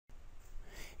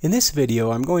In this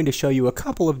video, I'm going to show you a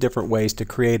couple of different ways to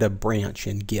create a branch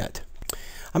in Git.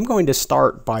 I'm going to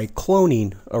start by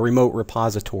cloning a remote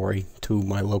repository to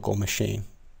my local machine.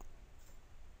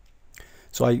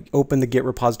 So I open the Git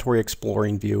repository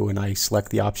exploring view and I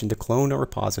select the option to clone a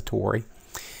repository.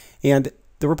 And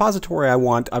the repository I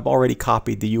want, I've already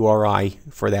copied the URI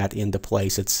for that into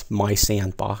place. It's my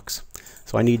sandbox.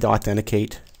 So I need to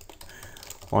authenticate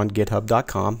on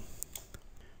github.com.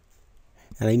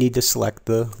 And I need to select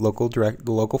the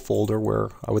local folder where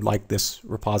I would like this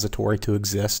repository to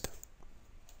exist.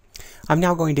 I'm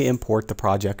now going to import the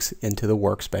projects into the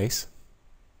workspace.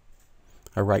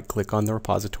 I right-click on the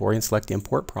repository and select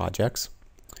Import Projects.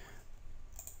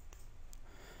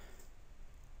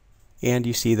 And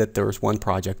you see that there's one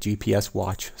project, GPS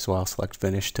Watch, so I'll select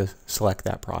Finish to select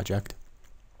that project.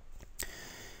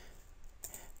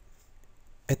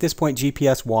 At this point,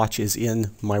 GPS Watch is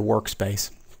in my workspace.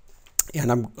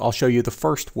 And I'll show you the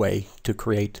first way to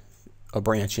create a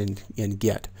branch in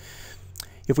Git.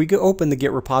 If we go open the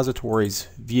Git repositories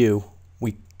view,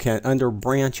 we can, under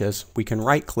branches, we can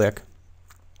right click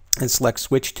and select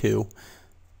switch to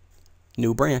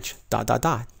new branch ...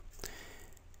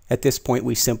 At this point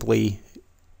we simply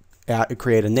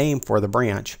create a name for the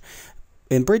branch.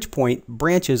 In Bridgepoint,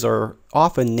 branches are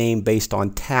often named based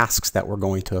on tasks that we're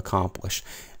going to accomplish.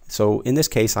 So in this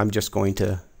case I'm just going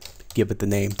to give it the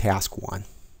name task 1.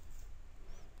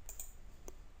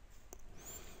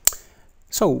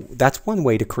 So that's one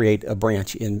way to create a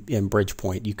branch in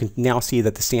Bridgepoint. You can now see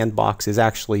that the sandbox is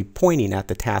actually pointing at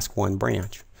the task 1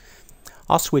 branch.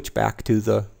 I'll switch back to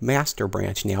the master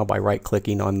branch now by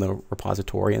right-clicking on the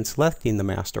repository and selecting the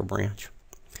master branch.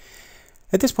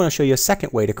 At this point I'll show you a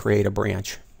second way to create a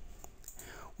branch.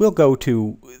 We'll go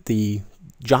to the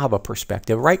Java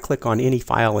perspective, right-click on any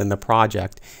file in the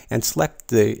project and select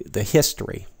the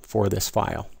history for this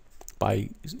file by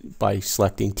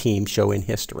selecting Team Show in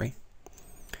History.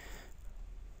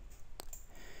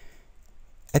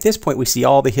 At this point we see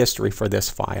all the history for this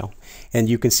file, and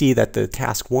you can see that the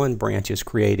task 1 branch is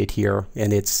created here,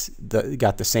 and it's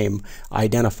got the same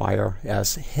identifier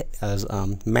as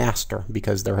master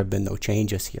because there have been no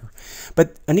changes here.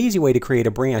 But an easy way to create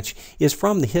a branch is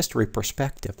from the history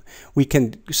perspective. We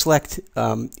can select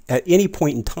at any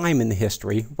point in time in the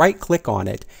history, right click on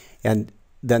it, and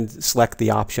then select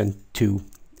the option to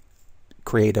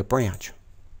create a branch.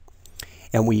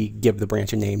 And we give the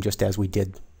branch a name just as we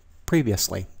did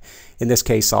previously. In this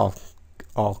case I'll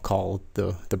call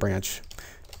the branch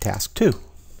task 2,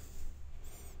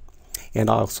 and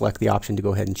I'll select the option to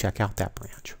go ahead and check out that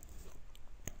branch.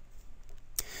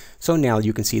 So now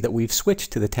you can see that we've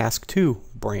switched to the task 2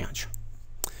 branch.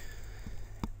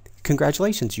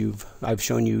 Congratulations, I've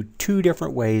shown you 2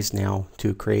 different ways now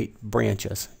to create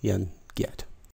branches in Git.